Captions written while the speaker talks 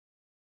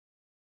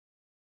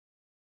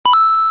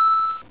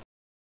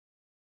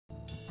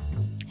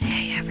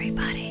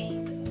everybody.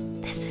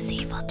 This is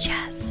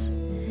EvilJess,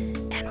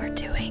 and we're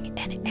doing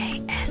an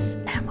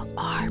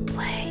ASMR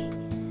play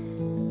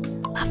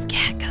of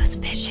Cat Goes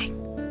Fishing.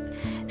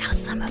 Now,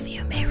 some of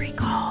you may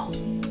recall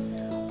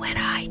when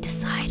I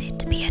decided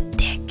to be a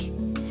dick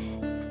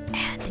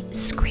and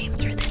scream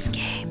through this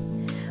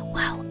game.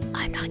 Well,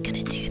 I'm not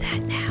gonna do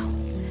that now,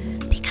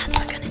 because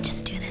we're gonna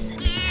just do this and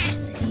be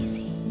nice and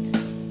easy.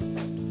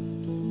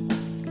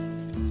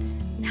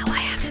 Now, I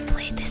haven't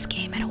played this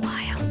game in a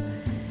while,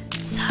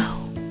 so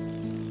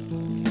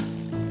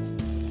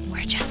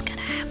we're just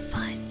gonna have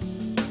fun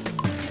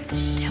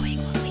doing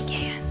what we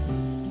can.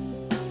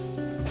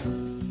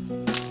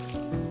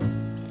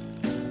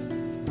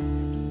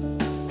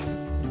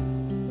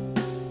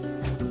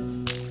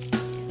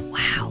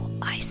 Wow,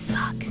 I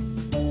suck.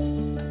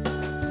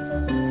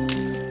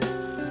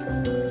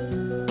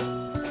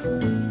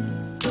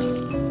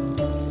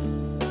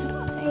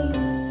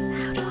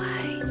 How do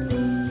I?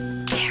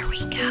 There we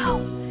go.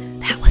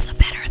 That was a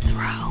better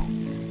throw.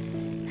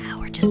 Now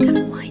we're just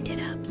gonna wind it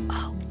up.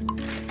 Oh,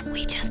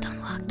 we just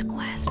unlocked a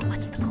quest.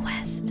 What's the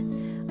quest?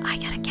 I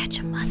gotta catch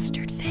a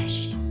mustard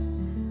fish.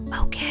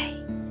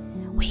 Okay,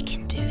 we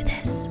can do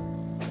this.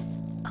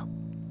 Oh,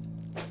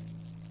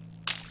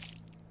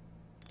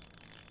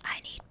 I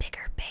need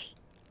bigger bait.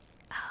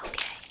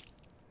 Okay.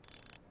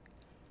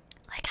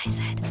 Like I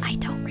said, I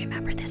don't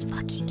remember this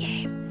fucking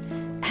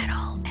game at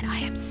all, and I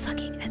am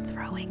sucking at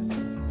throwing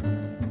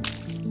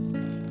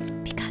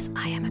because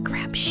I am a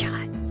crap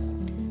shot.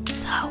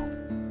 So,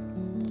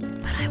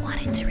 but I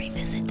wanted to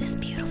revisit this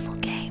beautiful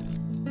game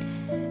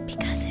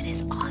because it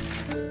is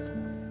awesome.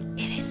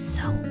 It is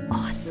so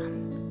awesome.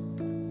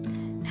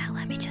 Now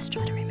let me just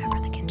try to remember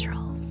the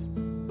controls.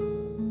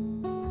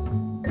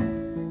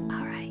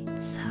 Alright,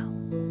 so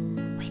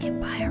we can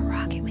buy a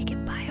rocket, we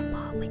can buy a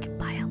bulb, we can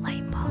buy a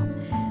light bulb,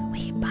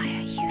 we can buy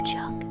a huge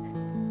hook.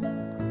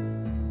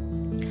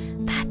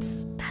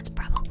 That's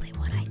probably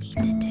what I need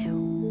to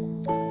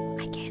do.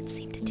 I can't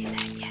seem to do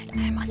that yet.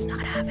 I must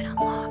not have it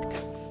unlocked.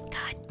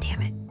 God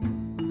damn it.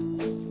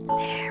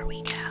 There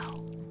we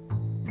go.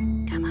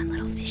 Come on,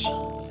 little fishy.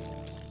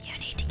 You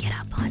need to get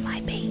up on my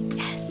bait.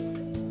 Yes.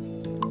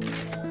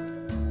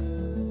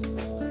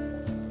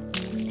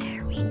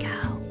 There we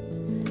go.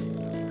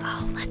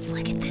 Oh, let's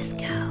look at this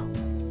go.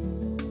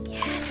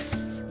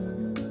 Yes.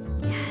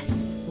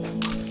 Yes.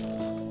 Oops.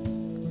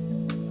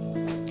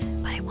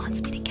 But it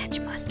wants me to catch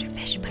mustard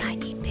fish, but I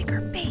need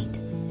bigger bait.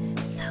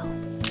 So,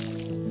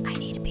 I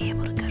need to be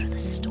able to go to the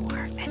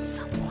store at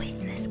some point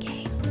in this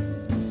game.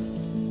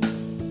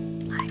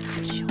 I'm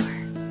not sure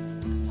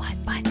what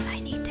button I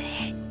need to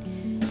hit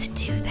to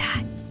do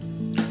that,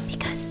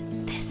 because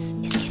this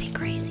is getting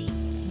crazy.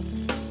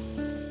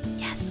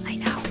 Yes, I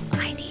know,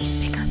 I need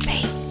bigger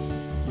bait.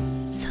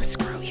 So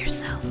screw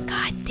yourself.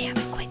 God damn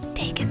it, quit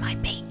taking my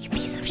bait, you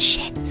piece of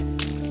shit.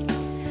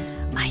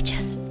 I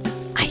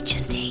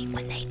just hate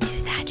when they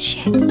do that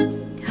shit.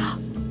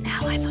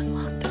 Now I've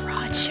unlocked the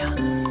rod shop.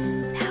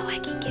 Now I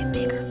can get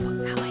bigger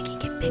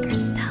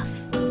stuff.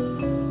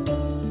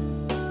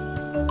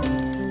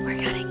 We're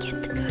gonna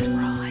get the good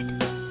rod.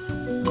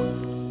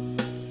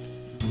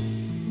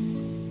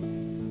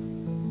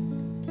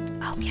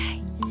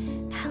 Okay,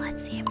 now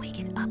let's see if we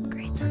can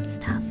upgrade some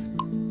stuff.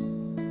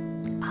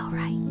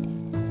 Alright,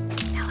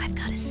 now I've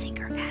got a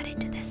sinker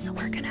added to this, so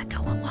we're gonna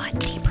go a lot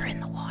deeper in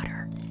the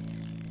water.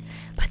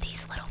 But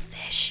these little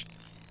fish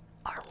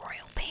are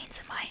royal pains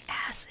in my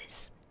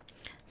asses,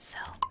 so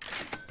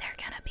they're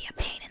gonna be a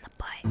pain in the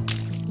butt.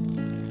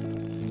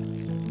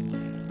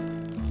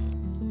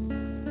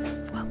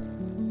 Whoa.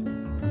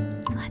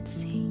 Let's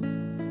see.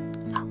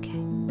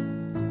 Okay.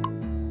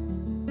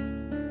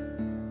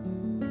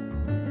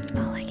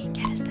 All I can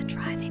get is the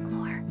driving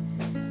lure.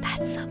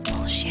 That's some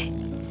bullshit,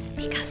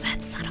 because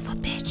that son of a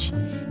bitch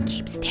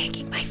keeps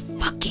taking my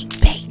fucking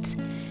bait.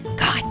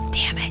 God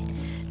damn it.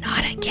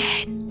 Not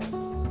again.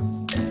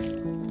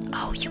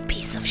 Oh, you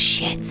piece of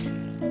shit.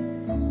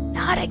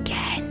 Not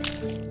again.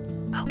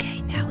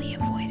 Okay, now he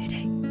avoided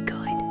it.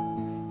 Good.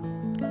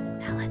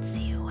 Now let's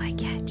see who I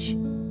catch.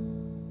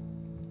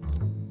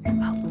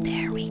 Oh,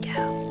 there we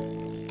go.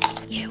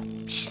 You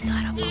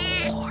son of a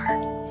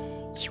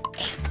whore. You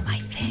ate my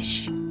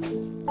fish.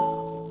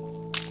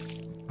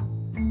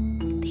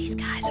 These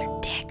guys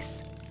are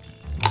dicks.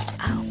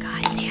 Oh,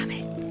 god damn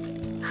it.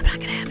 I'm not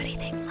gonna have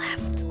anything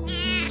left.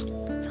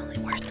 It's only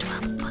worth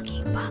 12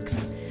 fucking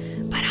bucks.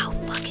 But I'll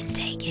fucking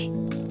take it.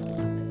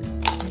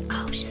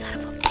 Oh, son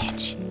of a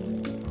bitch.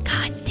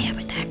 God damn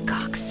it, that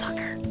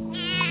cocksucker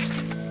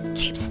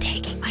keeps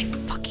taking my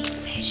fucking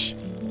fish.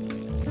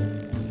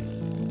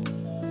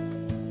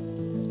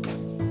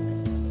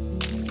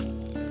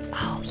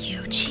 Oh,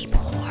 you cheap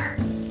whore.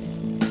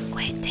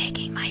 Quit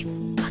taking my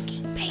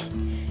fucking bait.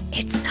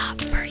 It's not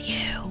for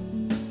you.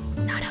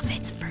 None of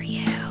it's for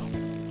you.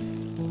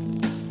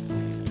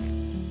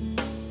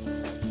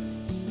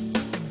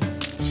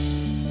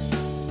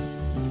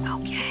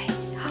 Okay.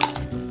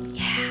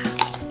 Yeah.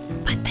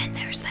 But then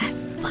there's that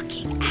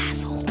fucking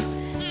asshole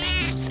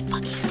that keeps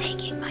fucking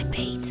taking my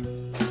bait.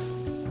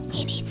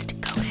 He needs to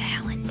go to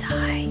hell and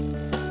die.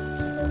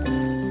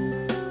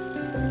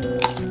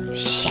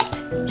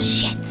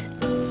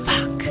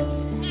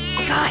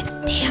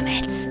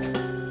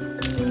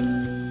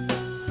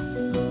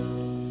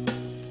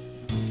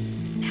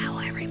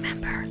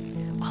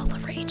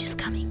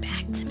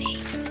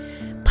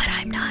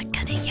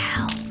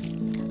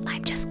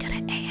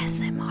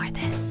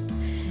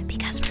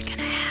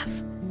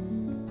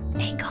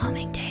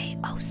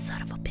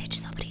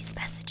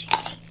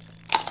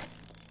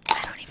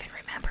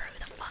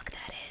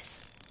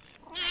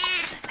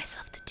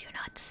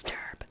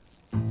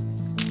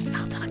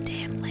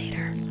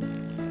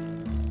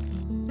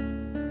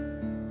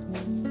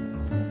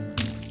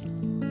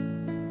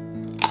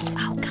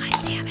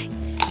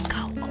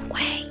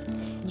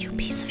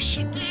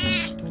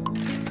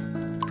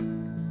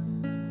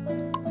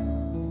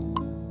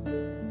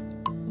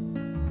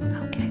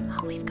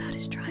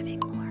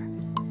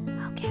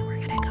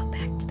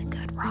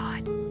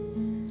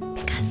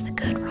 Yes, the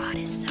good rod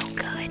is so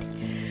good.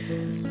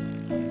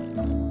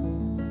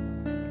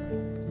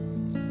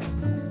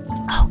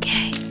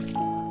 Okay,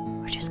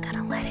 we're just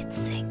gonna let it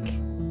sink.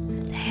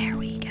 There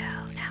we go.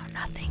 Now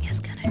nothing is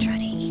gonna try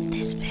to eat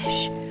this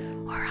fish,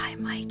 or I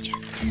might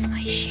just lose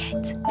my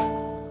shit.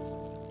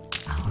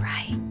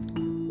 Alright.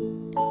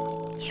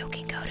 You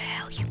can go to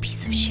hell, you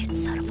piece of shit,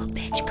 son of a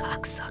bitch,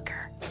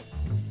 cocksucker.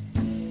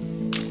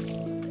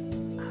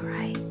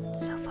 Alright,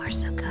 so far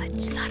so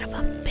good, son of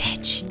a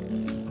bitch.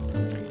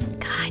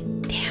 God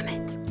damn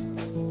it.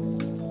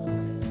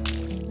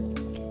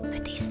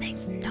 Could these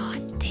things not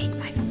take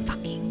my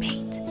fucking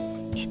bait?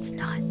 It's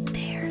not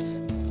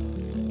theirs.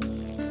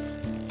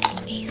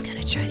 He's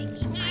gonna try to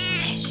eat my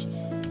fish.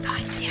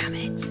 God damn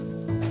it.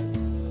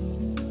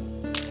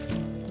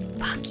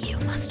 Fuck you,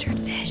 mustard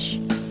fish.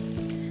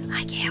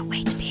 I can't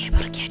wait to be able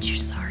to catch your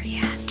sorry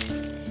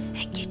asses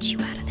and get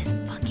you out of this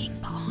fucking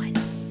pond.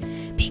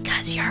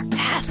 Because you're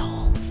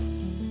assholes.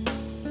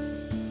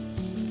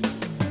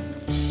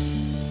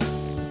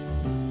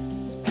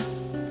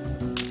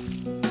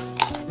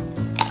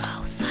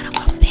 Oh, son of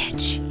a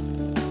bitch.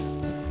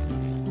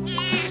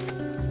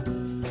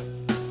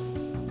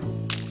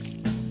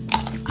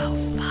 Oh,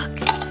 fuck.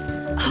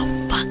 Oh,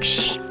 fuck,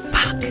 shit,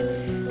 fuck.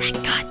 That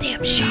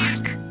goddamn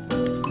shark.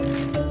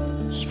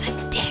 He's a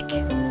dick.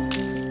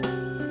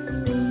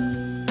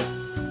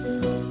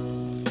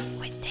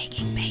 Quit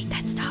taking bait,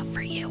 that's not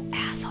for you,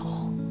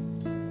 asshole.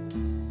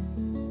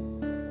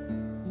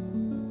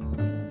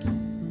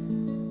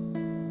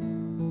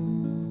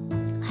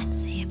 Let's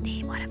see if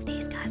one of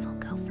these guys will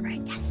go for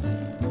it. Yes.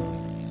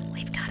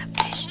 We've got a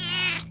fish.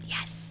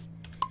 Yes.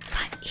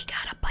 But he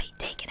got a bite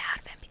taken out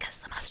of him because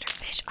the mustard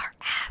fish are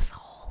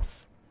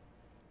assholes.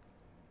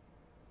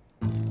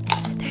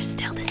 They're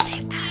still the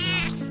same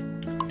assholes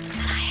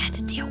that I had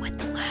to deal with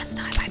the last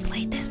time I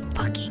played this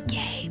fucking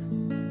game.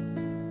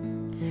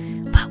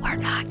 But we're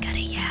not gonna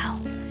yell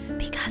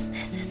because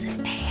this is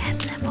an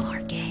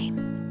ASMR game.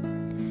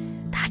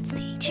 That's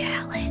the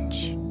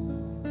challenge.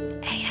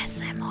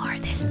 ASMR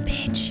this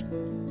bitch.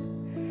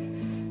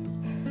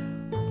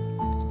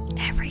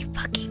 Every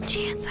fucking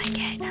chance I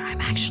get,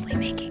 I'm actually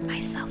making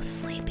myself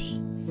sleepy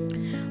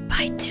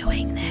by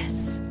doing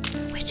this,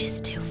 which is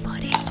too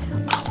funny.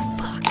 Oh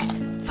fuck,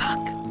 fuck,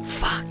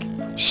 fuck,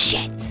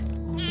 shit.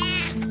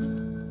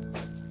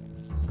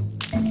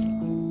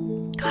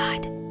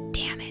 God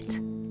damn it.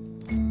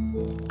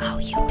 Oh,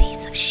 you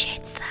piece of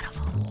shit, son of a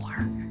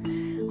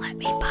whore. Let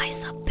me buy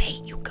some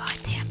bait, you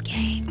goddamn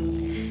game,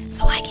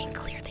 so I can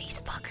clear these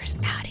fuckers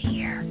out of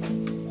here.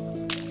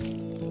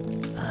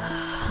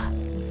 Ugh,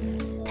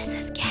 this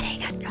is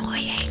getting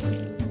annoying.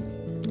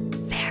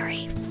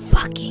 Very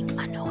fucking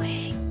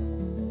annoying.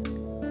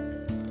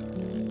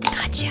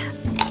 Gotcha.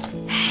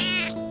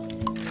 Hey,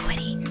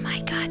 quit eating my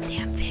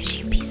goddamn fish,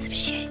 you piece of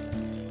shit.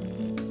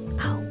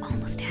 Oh,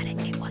 almost had it.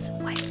 It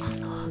wasn't quite on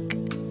the hook.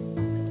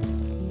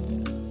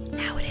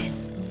 Now it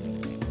is.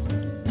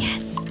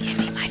 Yes, give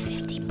me my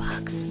 50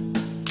 bucks.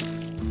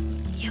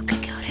 You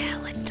could go to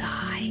hell and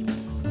die.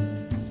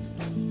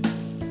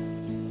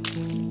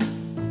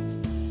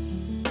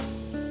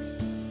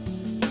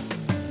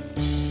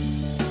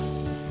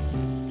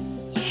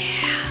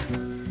 Yeah,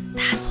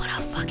 that's what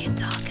I'm fucking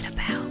talking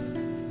about.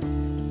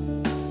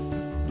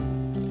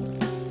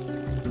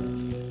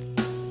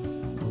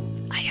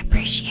 I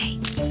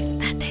appreciate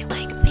that they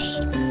like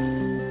bait,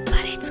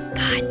 but it's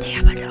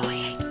goddamn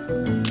annoying.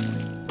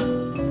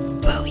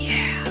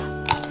 Booyah.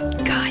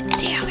 God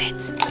damn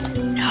it.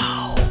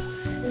 No.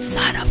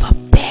 Son of a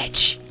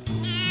bitch.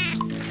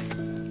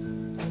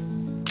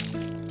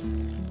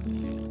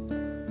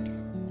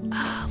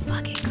 Oh,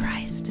 fucking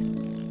Christ.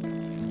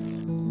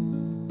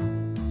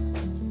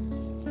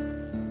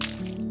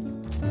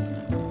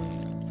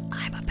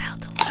 I'm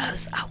about to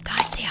lose. Oh,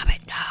 god damn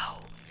it, no.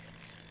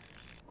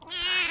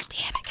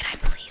 Damn it, can I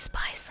please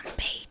buy some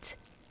bait?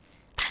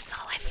 That's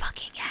all I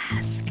fucking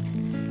ask.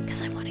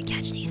 Because I want to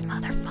catch these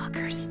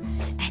motherfuckers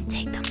and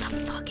take them the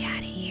fuck out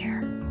of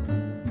here.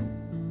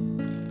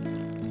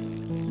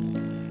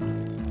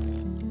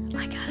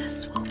 I got a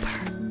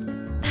swooper.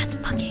 That's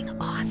fucking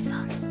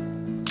awesome.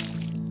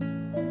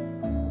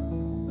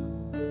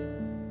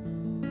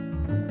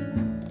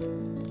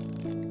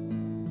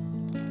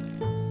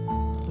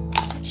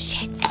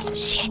 Shit,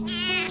 shit,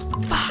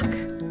 fuck.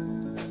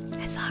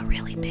 I saw a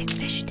really big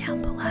fish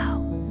down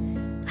below.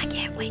 I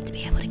can't wait to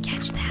be able to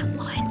catch that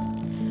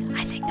one.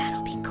 I think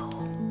that'll be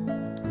cool.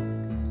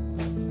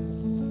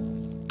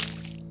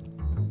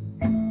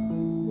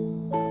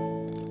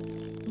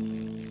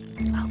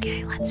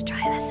 Okay, let's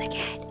try this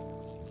again.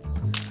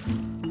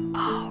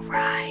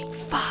 Alright,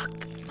 fuck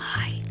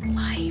my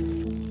life.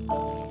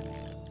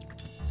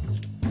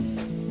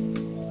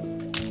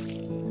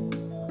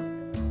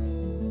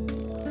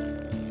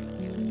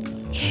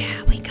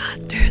 Yeah, we got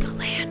through the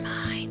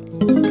landmine.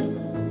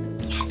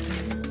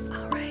 Yes.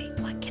 Alright,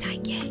 what can I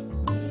get?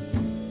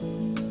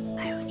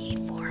 I will need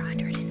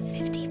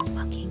 $450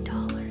 fucking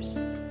dollars.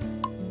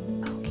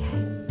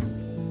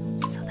 Okay.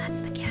 So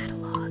that's the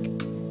catalog.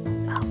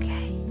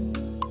 Okay.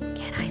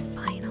 Can I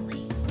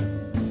finally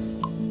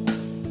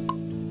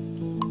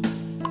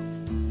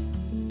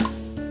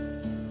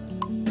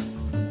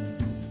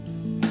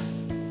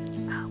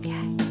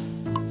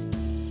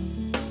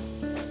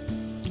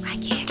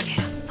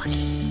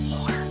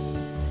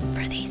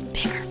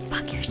bigger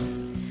fuckers.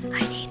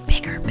 I need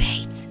bigger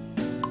bait.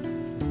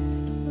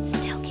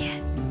 Still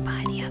can't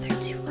buy the other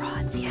 2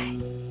 rods yet.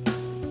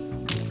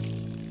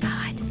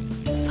 God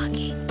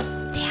fucking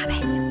damn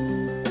it.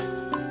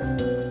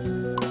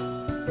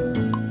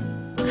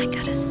 I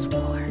could've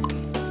swore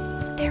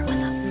there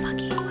was a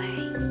fucking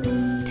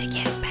way to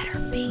get better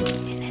bait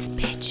in this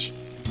bitch.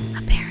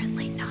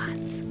 Apparently not.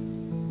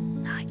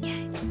 Not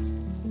yet.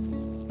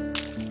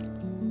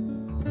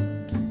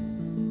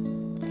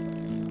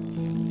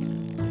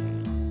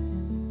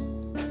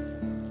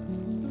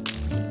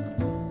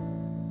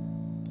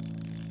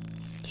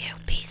 You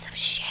piece of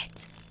shit.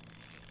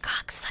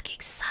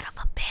 Cocksucking son of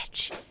a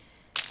bitch.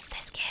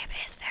 This game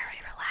is very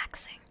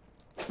relaxing.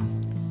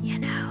 You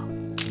know,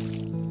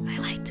 I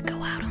like to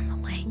go out on the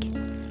lake,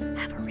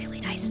 have a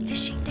really nice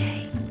fishing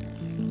day,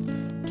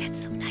 get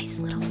some nice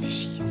little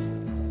fishies,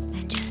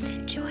 and just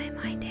enjoy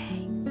my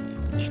day.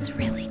 It's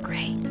really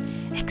great,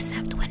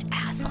 except when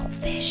asshole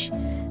fish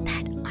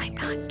that I'm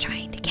not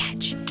trying to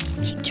catch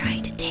keep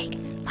trying to take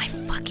my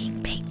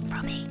fucking bait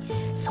from me,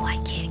 so I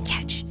can't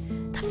catch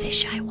the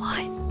fish I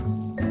want.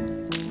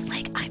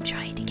 Like I'm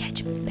trying to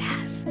catch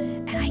bass,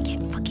 and I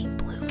get fucking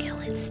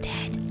bluegill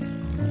instead.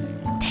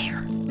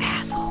 They're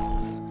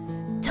assholes.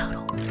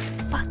 Total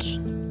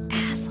fucking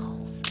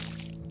assholes.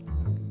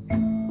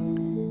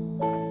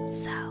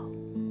 So,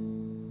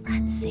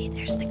 let's see,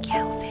 there's the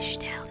cowfish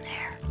down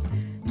there.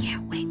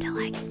 Can't wait till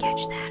I can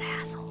catch that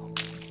asshole.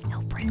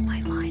 He'll break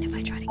my line if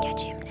I try to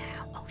catch him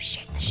now. Oh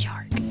shit, the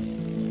shark.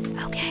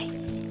 Okay,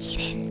 he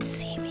didn't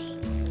see me.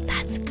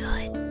 That's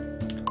good.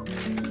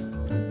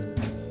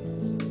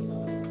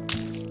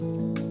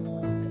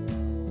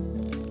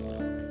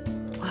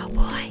 Oh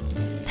boy,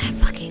 that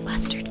fucking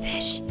mustard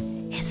fish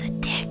is a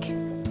dick.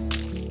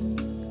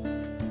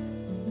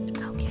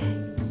 Okay,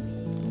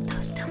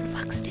 those dumb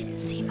fucks didn't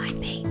see my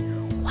bait.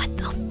 What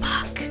the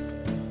fuck?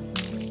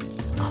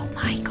 Oh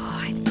my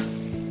god,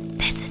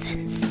 this is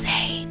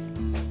insane.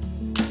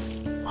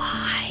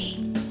 Why?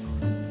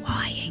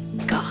 Why in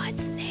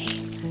God's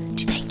name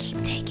do they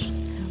keep taking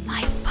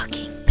my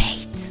fucking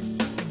bait?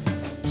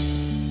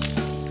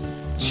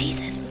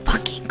 Jesus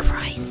fucking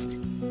Christ.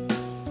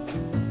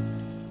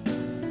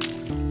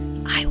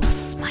 I will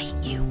smite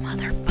you,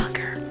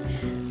 motherfucker.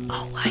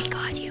 Oh my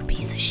god, you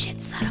piece of shit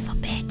son of a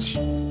bitch.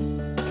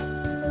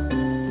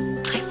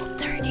 I will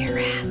turn your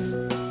ass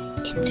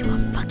into a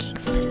fucking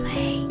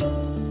fillet.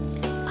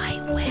 I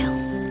will.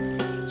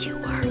 You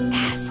are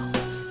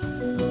assholes.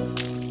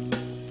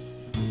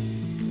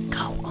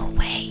 Go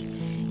away,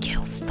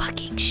 you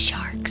fucking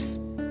sharks.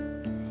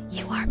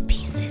 You are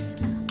pieces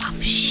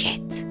of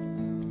shit.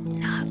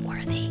 Not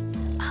worthy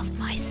of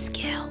my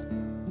skill.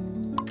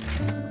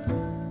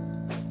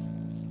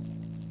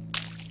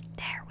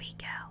 There we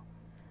go.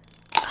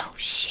 Oh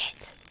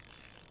shit.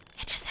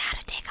 I just had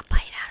to take a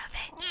bite out of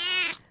it.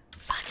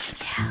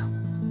 Fucking hell.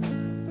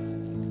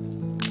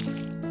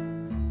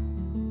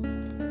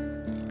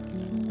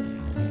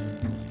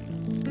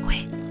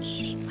 Quit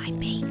eating my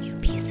bait, you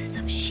pieces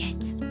of shit.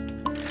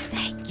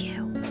 Thank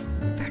you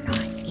for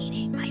not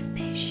eating my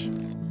fish.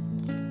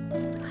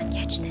 I'll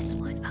catch this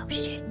one. Oh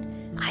shit.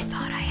 I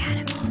thought I had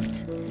him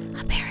hooked.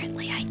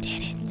 Apparently I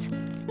didn't.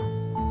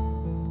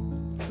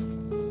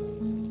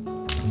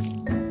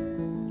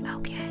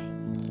 Okay.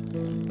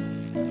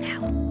 Now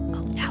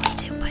I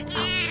do, but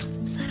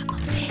oh, son of a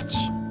bitch.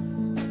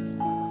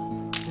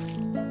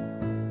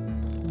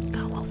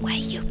 Go away,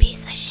 you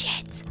piece of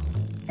shit.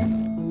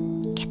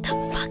 Get the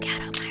fuck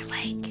out of my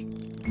lake.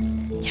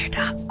 You're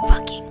not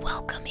fucking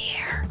welcome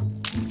here.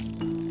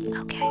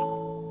 Okay.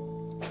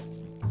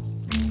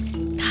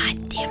 God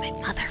damn it,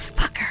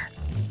 motherfucker.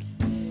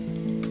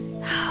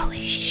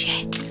 Holy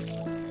shit.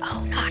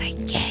 Oh, not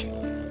again.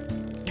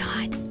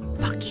 God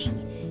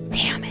fucking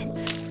damn it.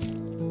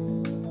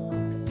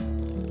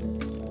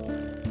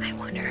 I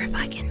wonder if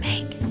I can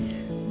make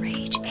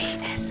Rage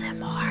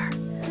ASMR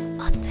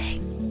a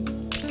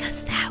thing,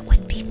 because that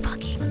would be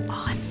fucking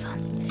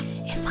awesome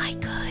if I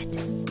could.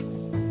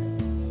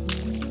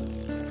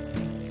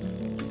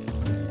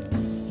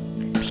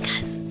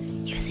 Because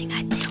using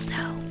a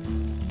dildo,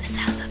 the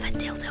sounds of a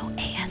dildo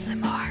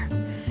ASMR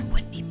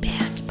would be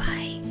banned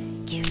by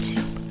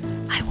YouTube.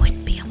 I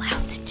wouldn't be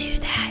allowed to do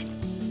that.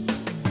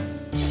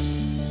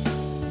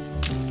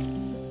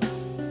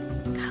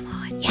 Come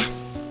on,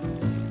 yes.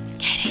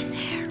 Get in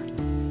there.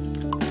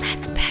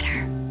 That's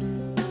better.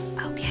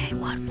 Okay,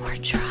 one more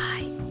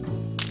try.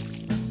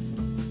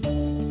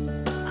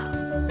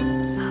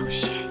 Oh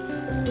shit.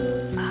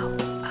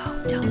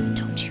 Oh,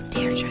 don't you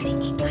dare try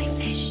to eat my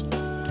fish.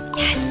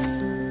 Yes.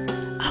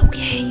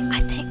 Okay.